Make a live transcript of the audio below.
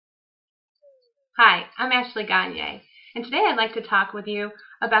Hi, I'm AshleyGagnier, and today I'd like to talk with you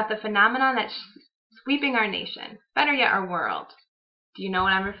about the phenomenon that's sweeping our nation, better yet our world. Do you know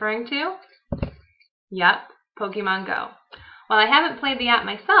what I'm referring to? Yep, Pokemon Go. While I haven't played the app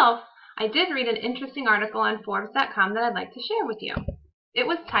myself, I did read an interesting article on Forbes.com that I'd like to share with you. It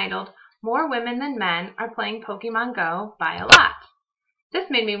was titled, "More Women Than Men Are Playing Pokemon Go by a Lot." This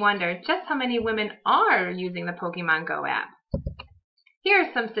made me wonder just how many women are using the Pokemon Go app. Here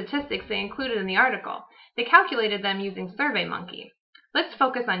are some statistics they included in the article. They calculated them using SurveyMonkey. Let's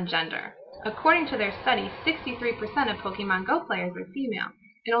focus on gender. According to their study, 63% of Pokemon Go players are female,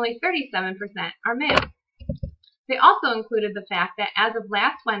 and only 37% are male. They also included the fact that as of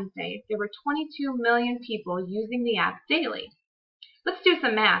last Wednesday, there were 22 million people using the app daily. Let's do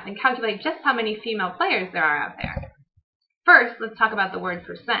some math and calculate just how many female players there are out there. First, let's talk about the word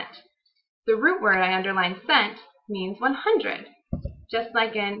percent. The root word I underlined, cent, means 100. Just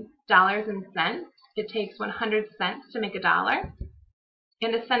like in dollars and cents, it takes 100 cents to make a dollar.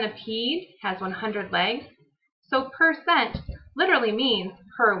 And a centipede has 100 legs. So per cent literally means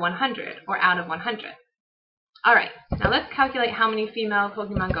per 100 or out of 100. Alright, now let's calculate how many female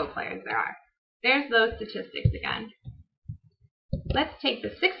Pokemon Go players there are. There's those statistics again. Let's take the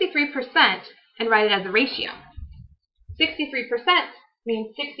 63% and write it as a ratio. 63%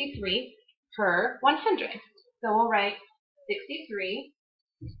 means 63 per 100. So we'll write 63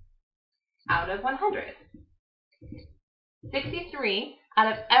 out of 100. 63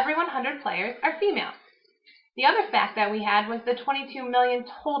 out of every 100 players are female. The other fact that we had was the 22 million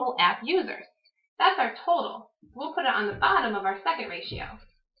total app users. That's our total. We'll put it on the bottom of our second ratio.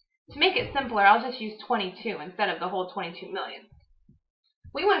 To make it simpler, I'll just use 22 instead of the whole 22 million.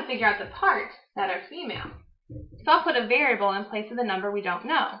 We want to figure out the parts that are female. So I'll put a variable in place of the number we don't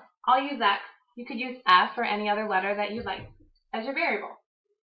know. I'll use X. You could use F or any other letter that you like as your variable.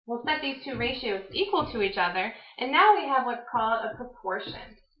 We'll set these two ratios equal to each other, and now we have what's called a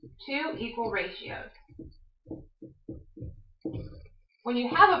proportion. Two equal ratios. When you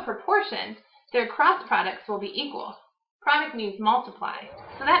have a proportion, their cross products will be equal. Product means multiply.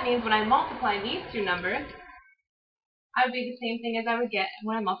 So that means when I multiply these two numbers, I would be the same thing as I would get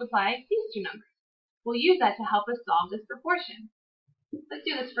when I multiply these two numbers. We'll use that to help us solve this proportion. Let's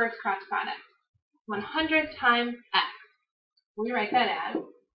do this first cross product. 100 times X. We write that as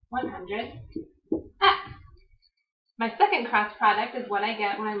 100 X. My second cross product is what I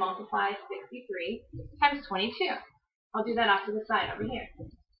get when I multiply 63 times 22. I'll do that off to the side over here.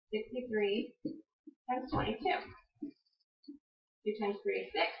 63 times 22. 2 times 3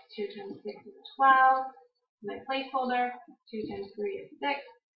 is 6. 2 times 6 is 12. My placeholder, 2 times 3 is 6.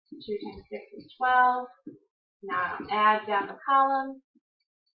 2 times 6 is 12. Now I'll add down the column,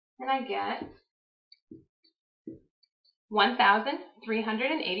 and I get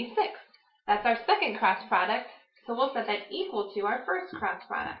 1,386. That's our second cross product, so we'll set that equal to our first cross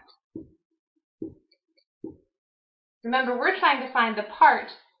product. Remember, we're trying to find the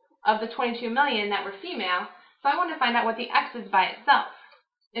part of the 22 million that were female, so I want to find out what the X is by itself.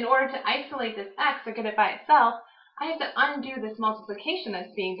 In order to isolate this X or get it by itself, I have to undo this multiplication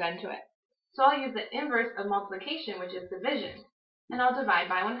that's being done to it. So I'll use the inverse of multiplication, which is division, and I'll divide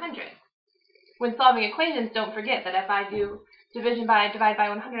by 100. When solving equations, don't forget that if I do division by divide by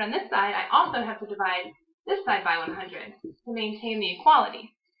 100 on this side, I also have to divide this side by 100 to maintain the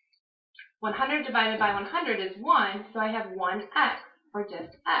equality. 100 divided by 100 is 1, so I have 1x, or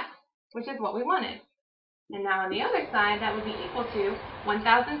just x, which is what we wanted. And now on the other side, that would be equal to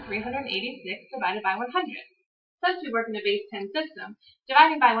 1,386 divided by 100. Since we work in a base 10 system,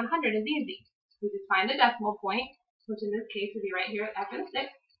 dividing by 100 is easy. We just find the decimal point, which in this case would be right here after the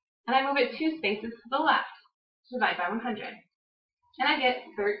 6, and I move it 2 spaces to the left to divide by 100. And I get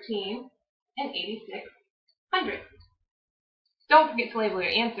 13 and 86 hundredths. Don't forget to label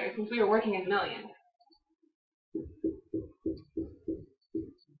your answer since we were working in millions.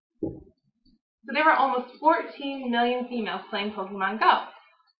 So there were almost 14 million females playing Pokemon Go.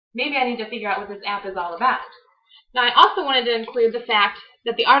 Maybe I need to figure out what this app is all about. Now I also wanted to include the fact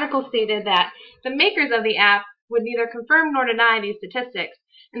that the article stated that the makers of the app would neither confirm nor deny these statistics,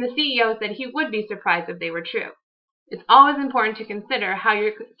 and the CEO said he would be surprised if they were true. It's always important to consider how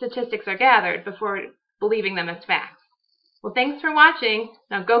your statistics are gathered before believing them as facts. Well, thanks for watching.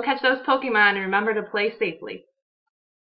 Now go catch those Pokemon and remember to play safely.